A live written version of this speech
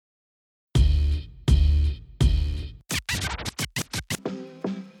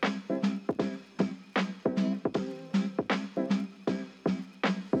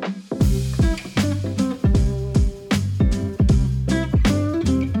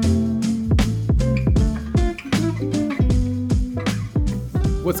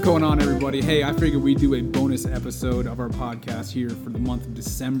What's going on, everybody? Hey, I figured we'd do a bonus episode of our podcast here for the month of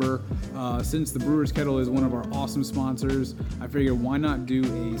December. Since the Brewer's Kettle is one of our awesome sponsors, I figured why not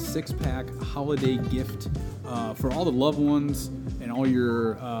do a six-pack holiday gift for all the loved ones and all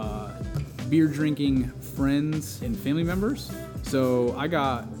your beer-drinking friends and family members. So I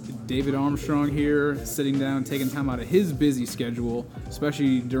got David Armstrong here sitting down, taking time out of his busy schedule,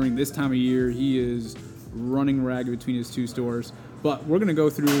 especially during this time of year. He is running ragged between his two stores. But we're going to go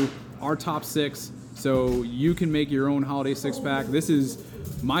through our top six so you can make your own holiday six-pack. This is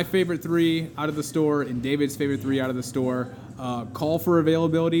my favorite three out of the store and David's favorite three out of the store. Call for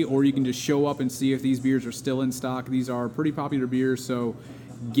availability, or you can just show up and see if these beers are still in stock. These are pretty popular beers, so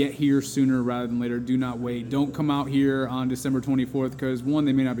get here sooner rather than later. Do not wait. Don't come out here on December 24th because, one,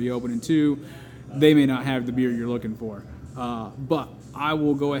 they may not be open, and two, they may not have the beer you're looking for. But I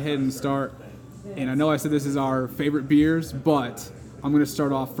will go ahead and start. And I know I said this is our favorite beers, but I'm going to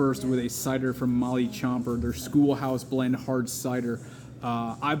start off first with a cider from Molly Chomper, their Schoolhouse Blend Hard Cider.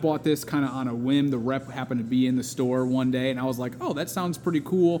 I bought this kind of on a whim. The rep happened to be in the store one day, and I was like, oh, that sounds pretty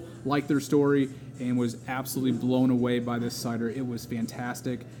cool, liked their story, and was absolutely blown away by this cider. It was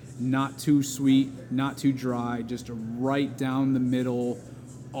fantastic. Not too sweet, not too dry, just a right down the middle,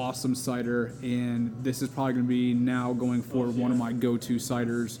 awesome cider. And this is probably going to be now going forward one of my go-to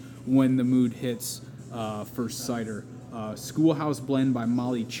ciders when the mood hits for cider. Schoolhouse Blend by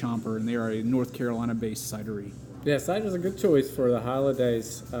Molly Chomper, and they are a North Carolina-based cidery. Yeah, cider's a good choice for the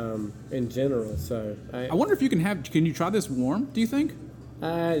holidays in general. So I wonder if you can you try this warm, do you think?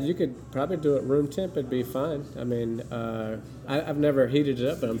 You could probably do it room temp. It'd be fine. I mean, I've never heated it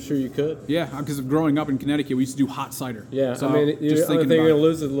up, but I'm sure you could. Yeah, because growing up in Connecticut, we used to do hot cider. Yeah, so I mean, the only thing you're going to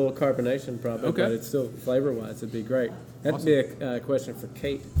lose is a little carbonation probably, okay. But it's still flavor-wise, it'd be great. That'd Awesome. be a question for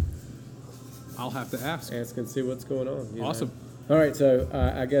Kate. I'll have to ask. Ask and see what's going on. Awesome. All right, so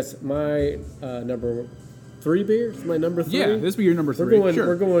I guess my number three beer is my number three. Yeah, this will be your number three.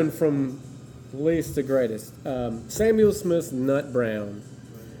 We're going from least to greatest. Samuel Smith's Nut Brown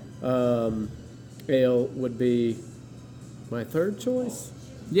ale would be my third choice.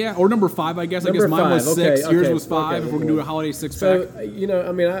 Yeah, or number five, I guess. Number I guess mine was five. six. Okay, Yours okay, was five. okay, if we're going to do a holiday six-pack. So,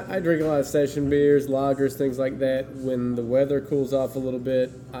 I mean, I drink a lot of session beers, lagers, things like that. When the weather cools off a little bit,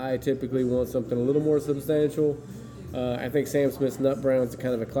 I typically want something a little more substantial. I think Sam Smith's Nut Brown is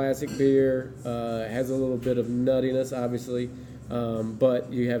kind of a classic beer. It has a little bit of nuttiness, obviously,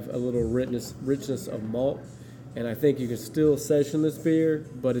 but you have a little richness of malt. And I think you can still session this beer,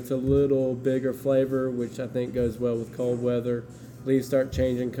 but it's a little bigger flavor, which I think goes well with cold weather. Leaves start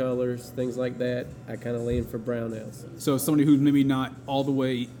changing colors, things like that. I kind of lean for brown ales. So somebody who's maybe not all the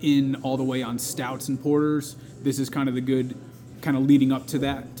way on stouts and porters, this is kind of the good, kind of leading up to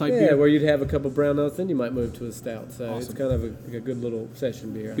that type beer? Yeah, where you'd have a couple brown ales, then you might move to a stout. So Awesome. It's kind of a good little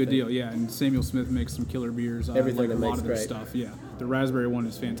session beer. Good deal, yeah. And Samuel Smith makes some killer beers. Everything like that a lot makes of their great. stuff. Yeah, the raspberry one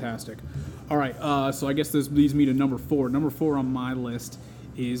is fantastic. All right, so I guess this leads me to number four. Number four on my list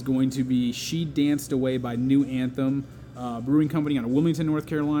is going to be She Danced Away by New Anthem Brewing Company out of Wilmington, North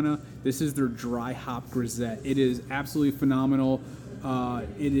Carolina. This is their dry hop grisette. It is absolutely phenomenal.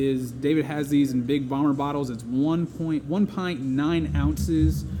 David has these in big bomber bottles. It's 1 pint, 9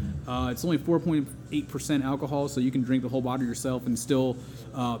 ounces. It's only 4.8% alcohol, so you can drink the whole bottle yourself and still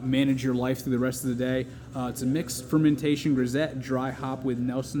manage your life through the rest of the day. It's a mixed fermentation grisette, dry hop with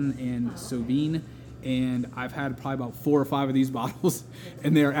Nelson and Sauvignon. And I've had probably about 4 or 5 of these bottles,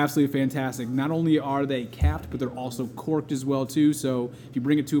 and they are absolutely fantastic. Not only are they capped, but they're also corked as well, too. So if you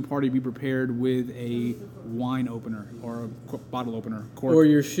bring it to a party, be prepared with a wine opener or a bottle opener. Cork. Or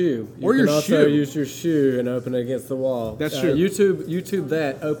your shoe. Or you your can also shoe. use your shoe and open it against the wall. That's true. YouTube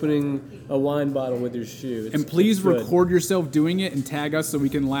that, opening a wine bottle with your shoe. And please it's good. record yourself doing it and tag us so we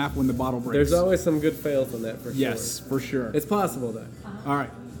can laugh when the bottle breaks. There's always some good fails on that for sure. Yes, for sure. It's possible, though. All right.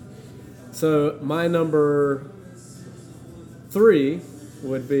 So my number 3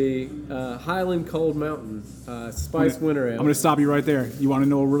 would be Highland Cold Mountain Spice Winter Ale. I'm going to stop you right there. You want to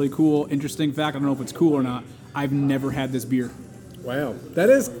know a really cool, interesting fact? I don't know if it's cool or not. I've never had this beer. Wow,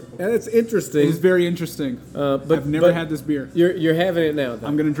 that's interesting. It's very interesting. But I've never had this beer. You're having it now, though.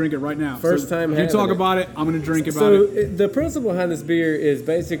 I'm going to drink it right now. First time if you having talk it. about it, I'm going to drink about So it. the principle behind this beer is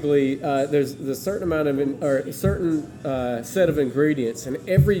basically there's a certain amount of a certain set of ingredients, and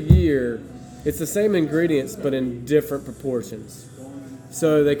every year it's the same ingredients but in different proportions.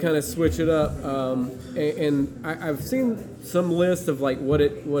 So they kind of switch it up, and I've seen some list of like what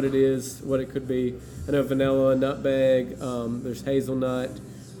it is, what it could be. I know vanilla, nutmeg. There's hazelnut.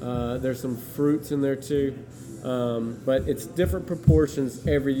 There's some fruits in there too, but it's different proportions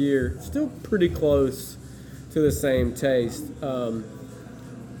every year. Still pretty close to the same taste.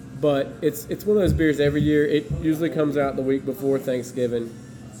 but it's one of those beers every year. It usually comes out the week before Thanksgiving,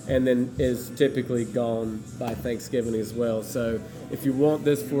 and then is typically gone by Thanksgiving as well. So if you want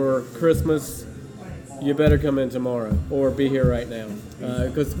this for Christmas, you better come in tomorrow or be here right now,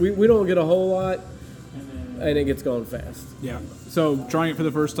 because we don't get a whole lot, and it gets gone fast. Yeah. So trying it for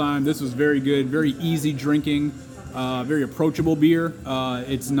the first time, this was very good, very easy drinking, very approachable beer.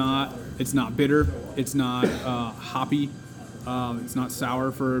 It's not bitter, it's not hoppy, it's not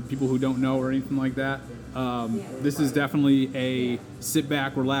sour for people who don't know or anything like that. This is definitely a sit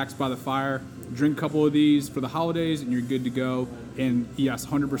back, relax by the fire, drink a couple of these for the holidays, and you're good to go. And yes,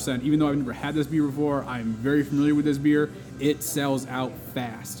 100%. Even though I've never had this beer before, I'm very familiar with this beer. It sells out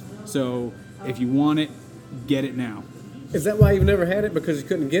fast. So if you want it, get it now. Is that why you've never had it? Because you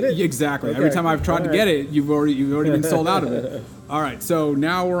couldn't get it? Exactly. Okay. Every time I've tried to get it, you've already been sold out of it. All right. So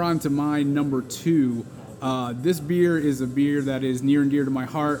now we're on to my number 2. This beer is a beer that is near and dear to my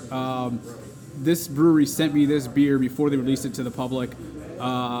heart. This brewery sent me this beer before they released it to the public,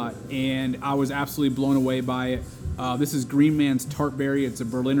 and I was absolutely blown away by it. This is Green Man's Tartberry. It's a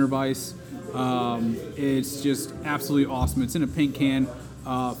Berliner Weiss. It's just absolutely awesome. It's in a pink can.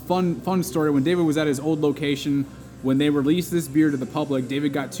 Fun story. When David was at his old location, when they released this beer to the public,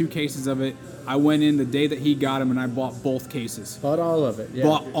 David got 2 cases of it. I went in the day that he got them, and I bought both cases. Bought all of it, yeah.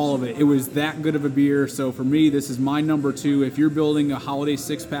 Bought all of it. It was that good of a beer. So for me, this is my number 2. If you're building a holiday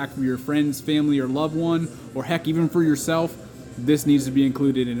 6-pack for your friends, family, or loved one, or heck, even for yourself, this needs to be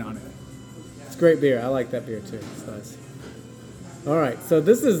included in on it. It's a great beer. I like that beer too. It's nice. All right, so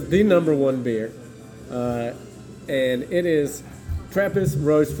this is the number 1 beer, and it is Trappist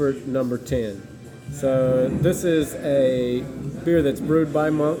Rochefort number 10. So this is a beer that's brewed by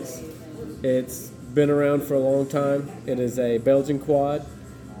monks. It's been around for a long time. It is a Belgian quad.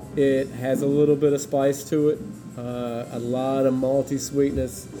 It has a little bit of spice to it, a lot of malty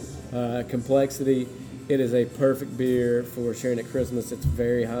sweetness, complexity. It is a perfect beer for sharing at Christmas. It's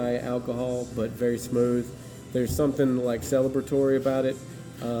very high alcohol, but very smooth. There's something like celebratory about it.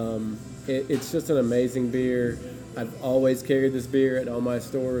 It's just an amazing beer. I've always carried this beer at all my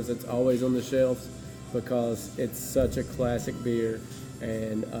stores. It's always on the shelves because it's such a classic beer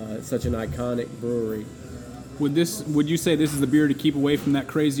and such an iconic brewery. Would you say this is the beer to keep away from that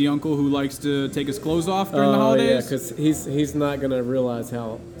crazy uncle who likes to take his clothes off during the holidays? Yeah, because he's not going to realize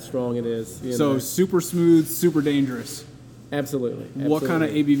how strong it is. So super smooth, super dangerous. Absolutely. What kind of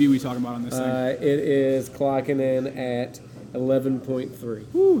ABV are we talking about on this thing? It is clocking in at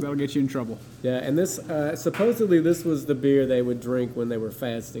 11.3. Ooh, that'll get you in trouble. Yeah, and this supposedly this was the beer they would drink when they were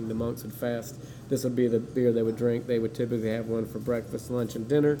fasting. The monks would fast. This would be the beer they would drink. They would typically have one for breakfast, lunch, and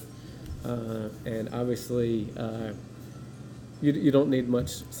dinner. And obviously, you don't need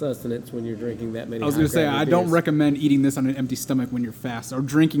much sustenance when you're drinking that many. I was going to say, I don't recommend eating this on an empty stomach when you're fast, or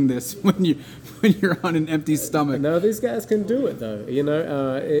drinking this when you're on an empty stomach. No, these guys can do it though. You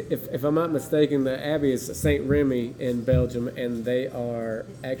know, if I'm not mistaken, the abbey is Saint Remy in Belgium, and they are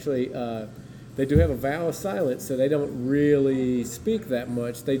actually they do have a vow of silence, so they don't really speak that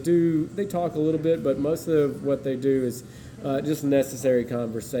much. They talk a little bit, but most of what they do is just necessary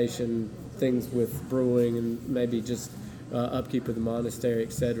conversation, things with brewing, and maybe just upkeep of the monastery,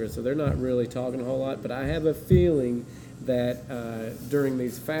 etc. So they're not really talking a whole lot, but I have a feeling that during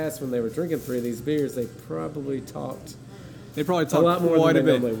these fasts, when they were drinking 3 of these beers, they probably talked a lot more quite a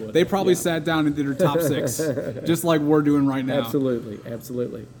bit. They probably sat down and did their top 6, just like we're doing right now.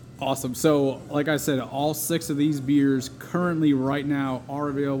 Absolutely. Awesome. So, like I said, all 6 of these beers currently right now are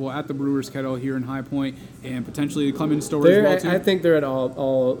available at the Brewers Kettle here in High Point and potentially the Clemens store as well, too. I think they're at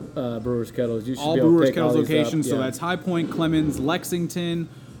all Brewers Kettles. You should all be able Brewers to pick Kettles all these locations. up. So Yeah. that's High Point, Clemens, Lexington,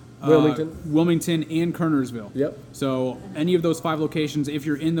 Wilmington, and Kernersville. Yep. So any of those 5 locations, if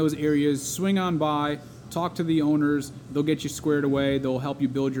you're in those areas, swing on by, talk to the owners. They'll get you squared away. They'll help you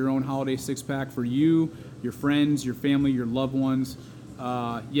build your own holiday 6-pack for you, your friends, your family, your loved ones.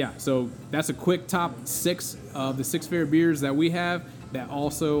 So that's a quick top 6 of the 6 favorite beers that we have that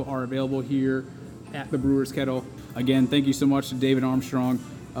also are available here at the Brewers Kettle. Again, thank you so much to David Armstrong,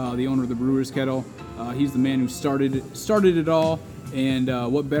 the owner of the Brewers Kettle. He's the man who started it all,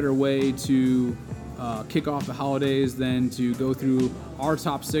 and what better way to kick off the holidays than to go through our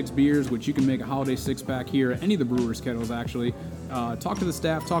top 6 beers, which you can make a holiday 6-pack here at any of the Brewers Kettles, actually. Talk to the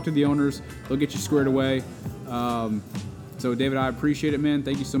staff, talk to the owners. They'll get you squared away. So, David, I appreciate it, man.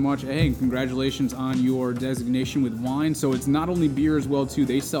 Thank you so much. Hey, and congratulations on your designation with wine. So it's not only beer as well, too.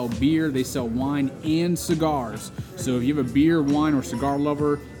 They sell beer, they sell wine, and cigars. So if you have a beer, wine, or cigar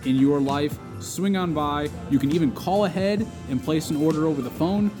lover in your life, swing on by. You can even call ahead and place an order over the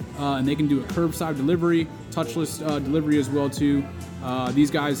phone, and they can do a curbside delivery, touchless delivery as well, too. These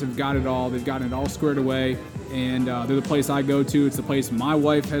guys have got it all. They've gotten it all squared away, and they're the place I go to. It's the place my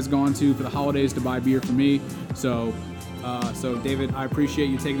wife has gone to for the holidays to buy beer for me. So, David, I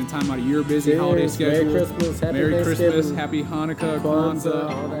appreciate you taking the time out of your busy holiday schedule. Merry Christmas, Happy Hanukkah, Kwanzaa,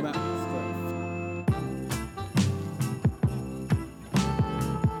 all that.